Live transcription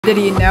Did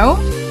you know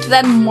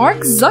that Mark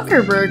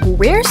Zuckerberg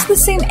wears the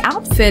same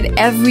outfit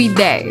every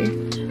day?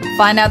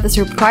 Find out the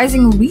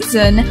surprising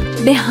reason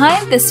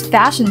behind this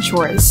fashion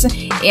choice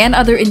and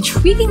other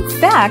intriguing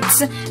facts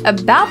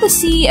about the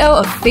CEO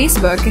of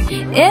Facebook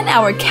in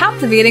our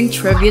captivating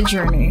trivia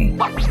journey.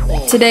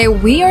 Today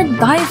we are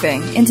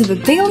diving into the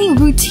daily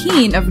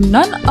routine of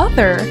none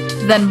other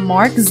than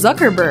Mark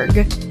Zuckerberg,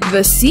 the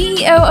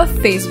CEO of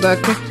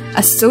Facebook,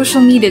 a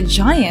social media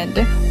giant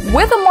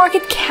with a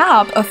market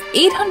cap of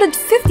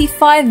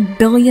 $855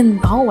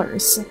 billion.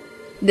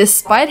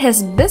 Despite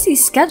his busy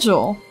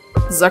schedule,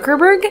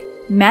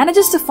 Zuckerberg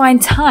manages to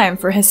find time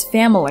for his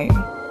family,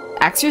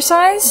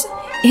 exercise,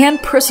 and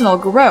personal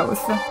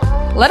growth.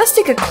 Let us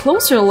take a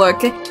closer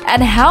look at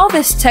how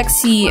this tech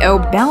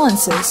CEO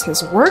balances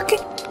his work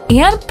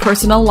and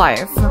personal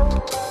life.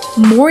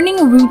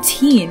 Morning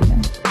routine.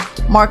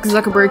 Mark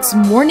Zuckerberg's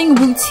morning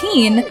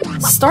routine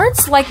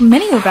starts like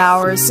many of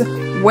ours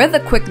with a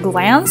quick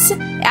glance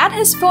at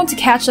his phone to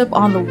catch up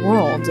on the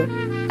world.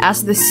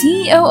 As the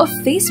CEO of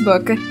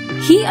Facebook,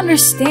 he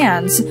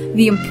understands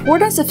the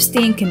importance of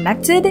staying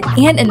connected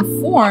and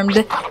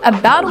informed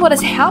about what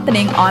is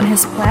happening on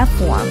his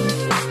platform.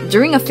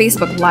 During a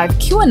Facebook Live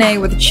Q&A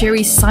with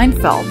Jerry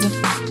Seinfeld,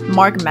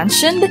 Mark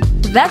mentioned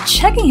that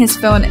checking his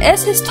phone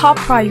is his top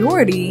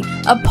priority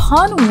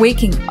upon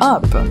waking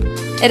up.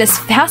 It is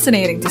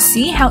fascinating to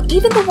see how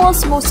even the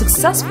world's most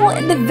successful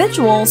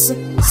individuals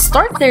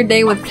start their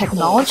day with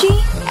technology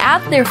at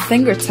their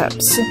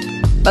fingertips.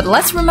 But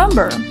let's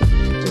remember,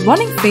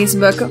 running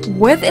Facebook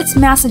with its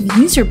massive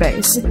user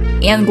base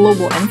and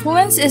global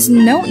influence is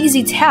no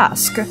easy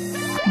task.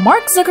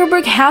 Mark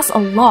Zuckerberg has a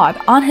lot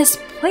on his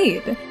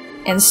plate,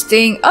 and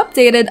staying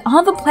updated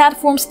on the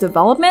platform's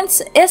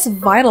developments is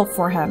vital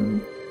for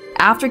him.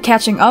 After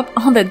catching up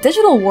on the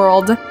digital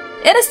world,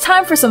 it is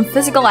time for some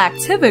physical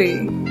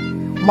activity.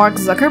 Mark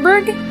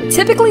Zuckerberg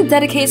typically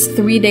dedicates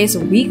 3 days a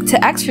week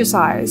to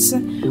exercise.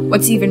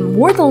 What's even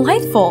more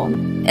delightful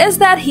is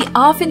that he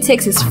often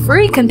takes his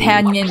furry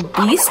companion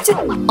Beast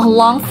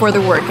along for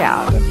the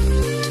workout.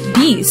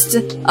 Beast,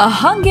 a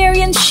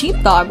Hungarian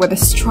sheepdog with a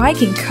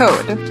striking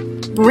coat,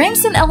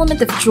 brings an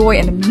element of joy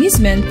and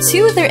amusement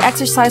to their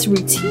exercise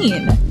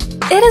routine.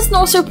 It is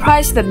no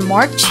surprise that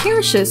Mark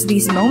cherishes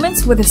these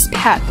moments with his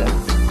pet,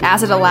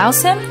 as it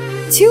allows him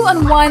to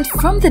unwind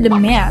from the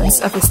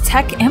demands of his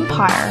tech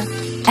empire,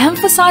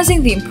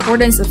 emphasizing the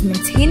importance of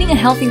maintaining a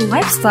healthy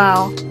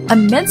lifestyle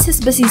amidst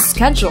his busy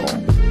schedule.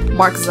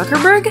 Mark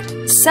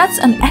Zuckerberg sets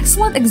an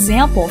excellent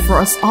example for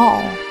us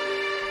all.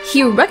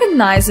 He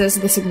recognizes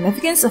the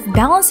significance of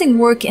balancing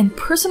work and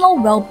personal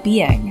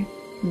well-being.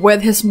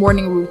 With his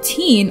morning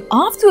routine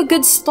off to a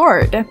good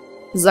start,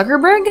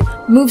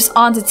 Zuckerberg moves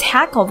on to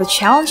tackle the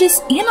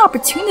challenges and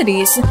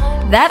opportunities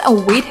that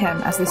await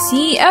him as the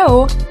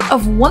CEO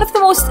of one of the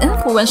most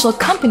influential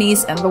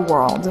companies in the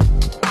world.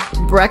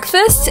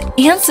 Breakfast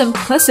and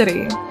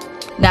simplicity.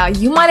 Now,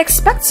 you might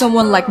expect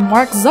someone like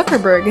Mark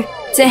Zuckerberg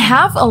to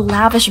have a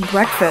lavish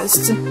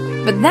breakfast,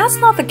 but that's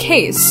not the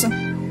case.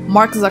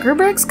 Mark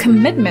Zuckerberg's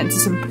commitment to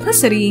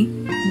simplicity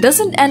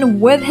doesn't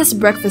end with his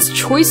breakfast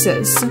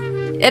choices.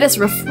 It is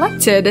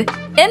reflected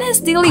in his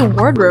daily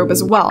wardrobe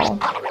as well.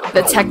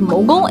 The tech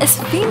mogul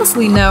is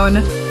famously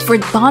known for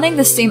donning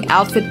the same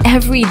outfit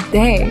every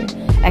day,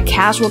 a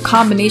casual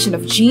combination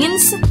of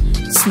jeans,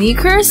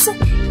 sneakers,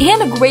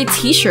 and a gray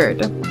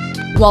t-shirt.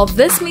 While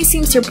this may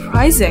seem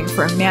surprising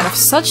for a man of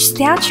such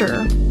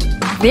stature,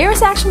 there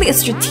is actually a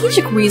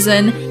strategic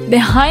reason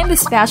behind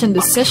this fashion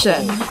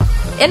decision.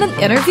 In an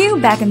interview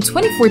back in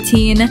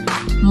 2014,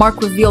 Mark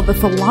revealed the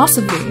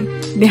philosophy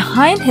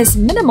behind his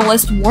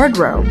minimalist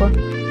wardrobe.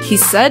 He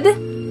said,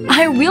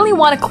 "I really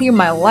want to clear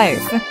my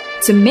life,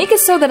 to make it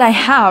so that I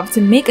have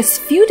to make as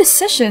few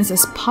decisions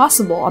as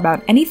possible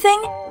about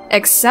anything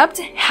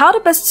except how to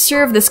best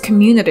serve this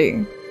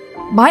community."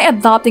 By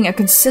adopting a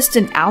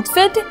consistent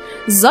outfit,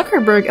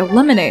 Zuckerberg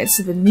eliminates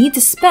the need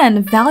to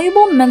spend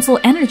valuable mental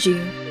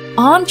energy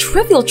on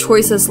trivial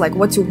choices like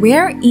what to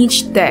wear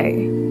each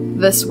day.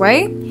 This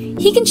way,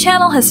 he can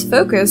channel his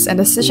focus and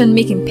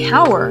decision-making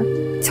power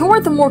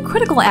toward the more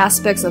critical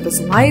aspects of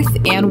his life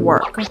and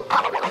work.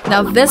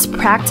 Now, this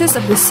practice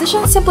of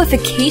decision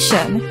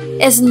simplification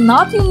is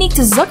not unique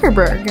to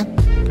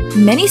Zuckerberg.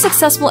 Many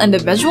successful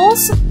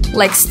individuals,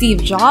 like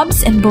Steve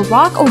Jobs and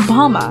Barack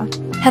Obama,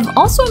 have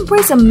also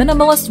embraced a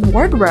minimalist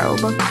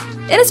wardrobe.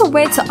 It is a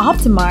way to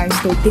optimize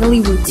their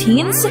daily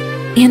routines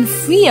and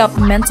free up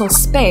mental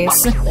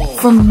space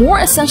for more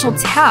essential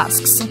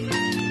tasks.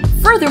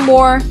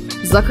 Furthermore,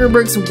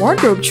 Zuckerberg's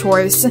wardrobe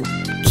choice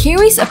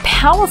carries a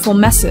powerful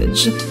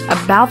message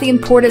about the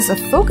importance of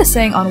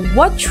focusing on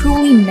what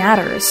truly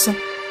matters.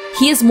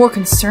 He is more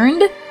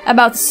concerned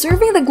about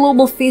serving the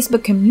global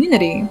Facebook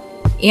community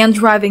and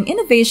driving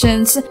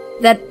innovations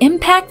that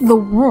impact the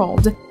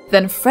world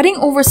than fretting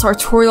over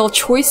sartorial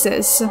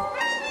choices.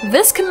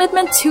 This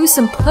commitment to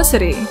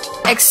simplicity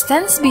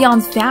extends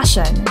beyond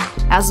fashion,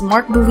 as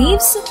Mark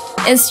believes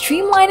in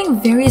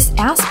streamlining various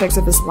aspects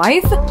of his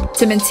life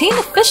to maintain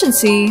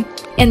efficiency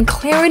and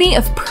clarity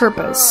of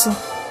purpose.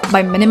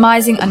 By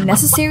minimizing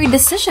unnecessary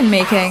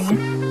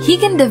decision-making, he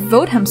can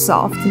devote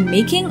himself to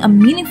making a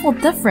meaningful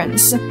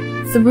difference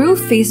through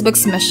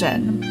Facebook's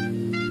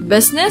mission,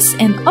 business,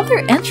 and other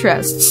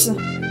interests.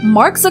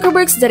 Mark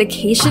Zuckerberg's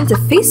dedication to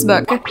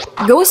Facebook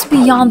goes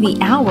beyond the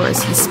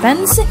hours he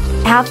spends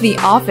at the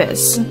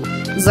office.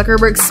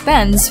 Zuckerberg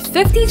spends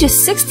 50 to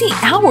 60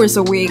 hours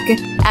a week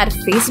at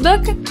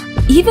Facebook,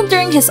 even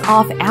during his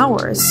off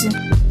hours.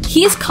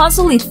 He is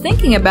constantly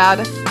thinking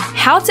about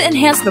how to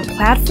enhance the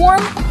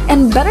platform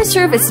and better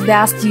serve its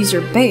vast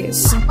user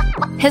base.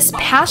 His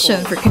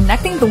passion for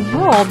connecting the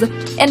world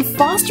and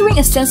fostering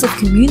a sense of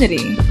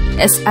community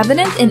is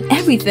evident in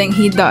everything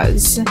he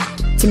does.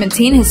 To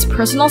maintain his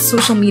personal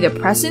social media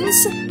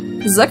presence,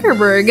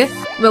 Zuckerberg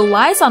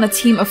relies on a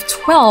team of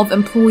 12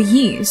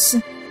 employees.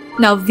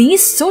 Now,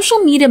 these social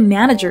media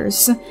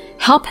managers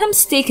help him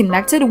stay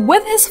connected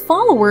with his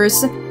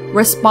followers,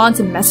 respond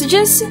to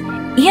messages,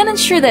 and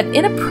ensure that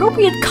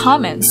inappropriate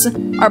comments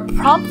are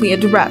promptly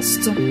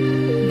addressed.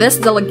 This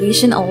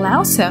delegation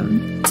allows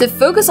him to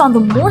focus on the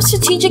more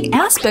strategic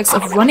aspects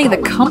of running the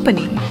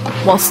company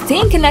while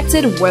staying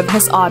connected with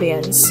his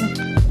audience.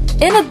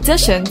 In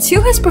addition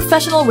to his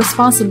professional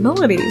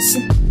responsibilities,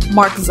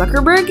 Mark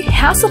Zuckerberg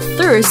has a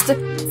thirst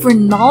for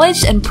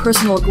knowledge and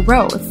personal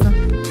growth.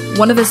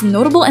 One of his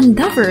notable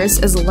endeavors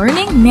is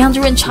learning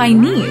Mandarin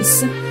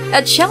Chinese,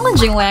 a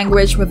challenging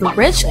language with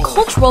rich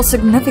cultural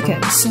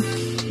significance.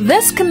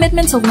 This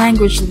commitment to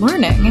language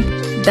learning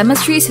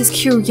demonstrates his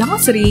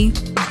curiosity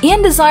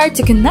and desire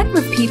to connect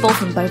with people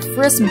from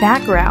diverse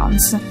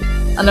backgrounds.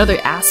 Another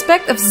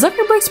aspect of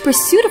Zuckerberg's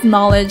pursuit of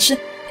knowledge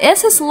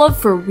is his love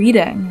for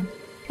reading.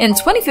 In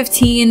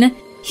 2015,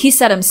 he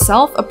set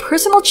himself a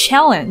personal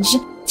challenge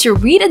to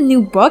read a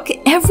new book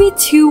every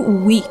 2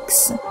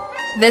 weeks.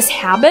 This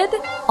habit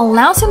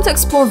allows him to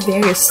explore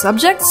various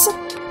subjects,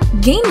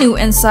 gain new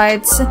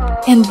insights,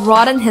 and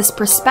broaden his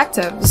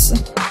perspectives.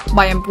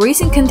 By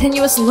embracing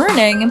continuous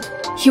learning,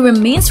 he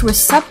remains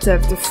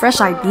receptive to fresh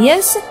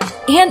ideas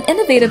and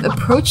innovative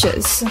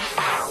approaches.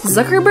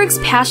 Zuckerberg's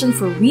passion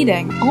for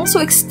reading also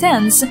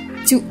extends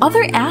to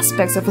other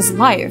aspects of his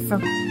life.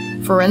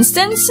 For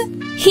instance,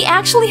 he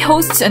actually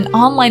hosts an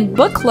online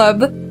book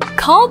club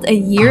called A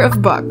Year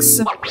of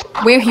Books,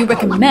 where he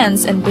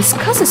recommends and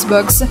discusses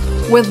books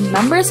with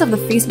members of the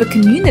Facebook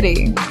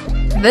community.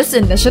 This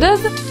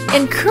initiative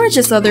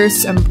encourages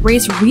others to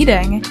embrace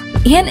reading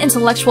and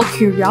intellectual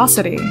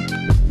curiosity.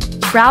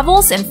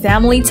 Travels and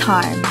family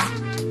time.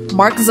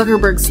 Mark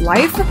Zuckerberg's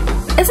life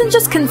isn't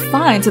just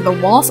confined to the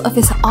walls of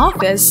his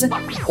office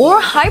or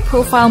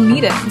high-profile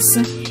meetings.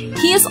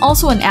 He is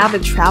also an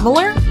avid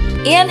traveler,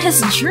 and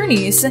his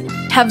journeys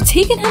have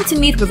taken him to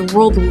meet with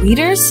world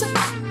leaders,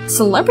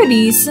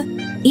 celebrities,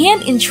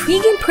 and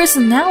intriguing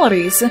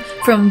personalities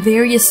from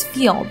various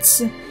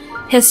fields.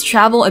 His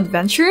travel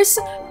adventures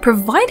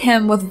provide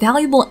him with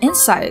valuable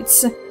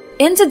insights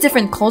into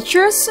different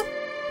cultures,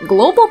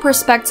 global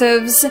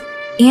perspectives,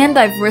 and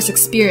diverse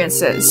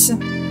experiences.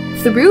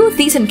 Through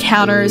these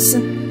encounters,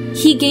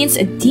 he gains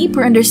a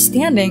deeper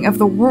understanding of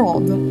the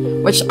world,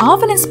 which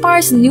often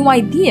inspires new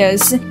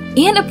ideas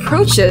and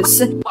approaches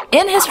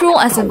in his role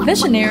as a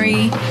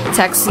visionary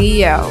tech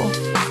CEO.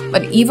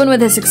 But even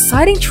with his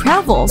exciting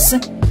travels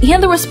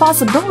and the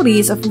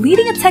responsibilities of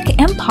leading a tech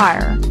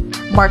empire,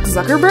 Mark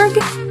Zuckerberg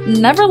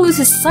never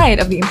loses sight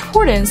of the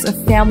importance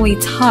of family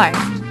time.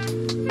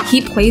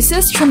 He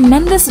places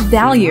tremendous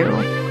value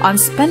on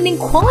spending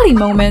quality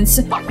moments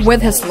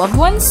with his loved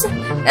ones,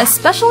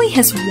 especially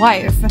his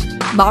wife,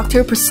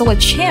 Dr. Priscilla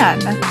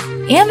Chan,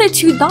 and their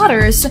 2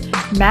 daughters,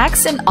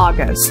 Max and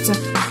August.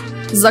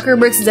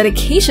 Zuckerberg's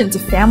dedication to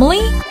family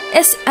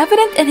is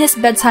evident in his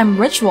bedtime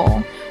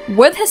ritual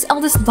with his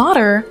eldest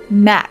daughter,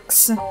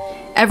 Max.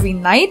 Every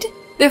night,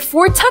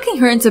 before tucking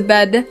her into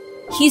bed,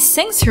 he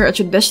sings her a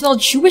traditional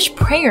Jewish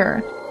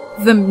prayer,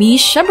 the Mi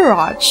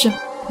Shebarach.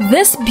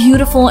 This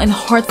beautiful and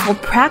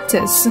heartfelt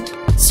practice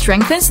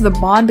strengthens the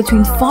bond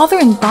between father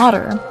and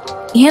daughter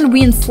and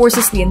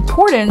reinforces the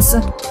importance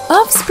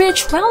of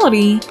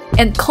spirituality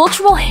and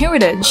cultural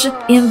heritage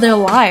in their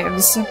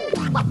lives.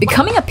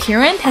 Becoming a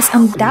parent has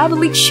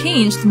undoubtedly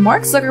changed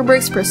Mark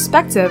Zuckerberg's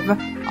perspective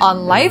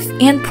on life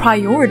and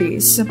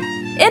priorities.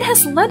 It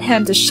has led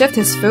him to shift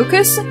his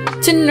focus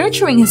to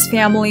nurturing his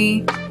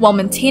family while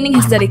maintaining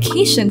his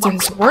dedication to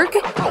his work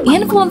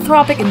and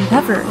philanthropic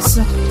endeavors.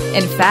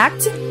 In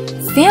fact,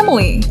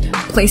 family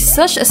plays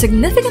such a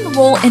significant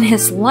role in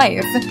his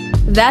life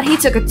that he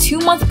took a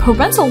 2-month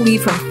parental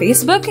leave from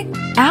Facebook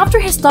after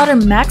his daughter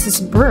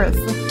Max's birth,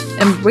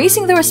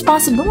 embracing the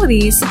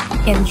responsibilities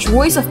and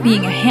joys of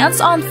being a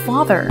hands-on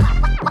father.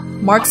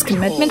 Mark's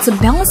commitment to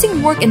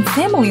balancing work and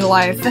family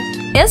life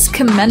is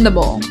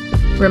commendable,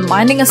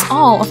 reminding us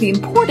all of the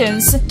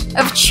importance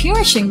of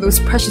cherishing those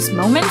precious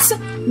moments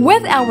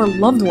with our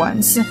loved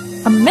ones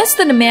amidst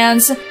the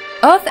demands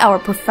of our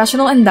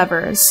professional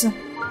endeavors.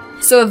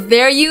 So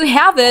there you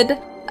have it,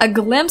 a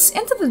glimpse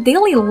into the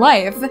daily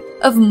life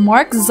of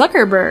Mark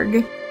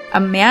Zuckerberg, a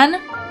man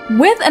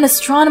with an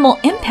astronomical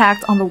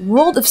impact on the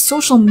world of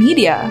social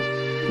media.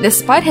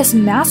 Despite his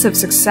massive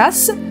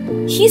success,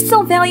 he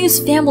still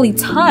values family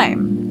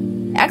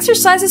time,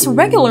 exercises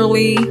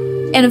regularly,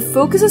 and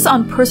focuses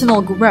on personal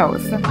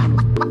growth.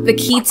 The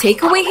key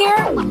takeaway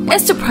here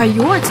is to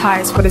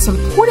prioritize what is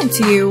important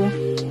to you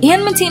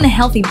and maintain a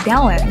healthy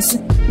balance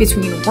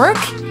between work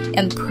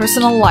and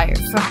personal life.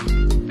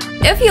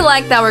 If you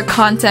liked our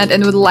content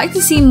and would like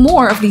to see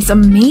more of these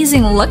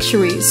amazing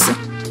luxuries,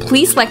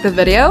 please like the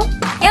video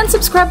and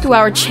subscribe to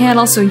our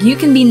channel so you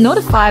can be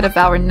notified of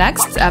our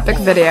next epic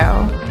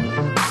video.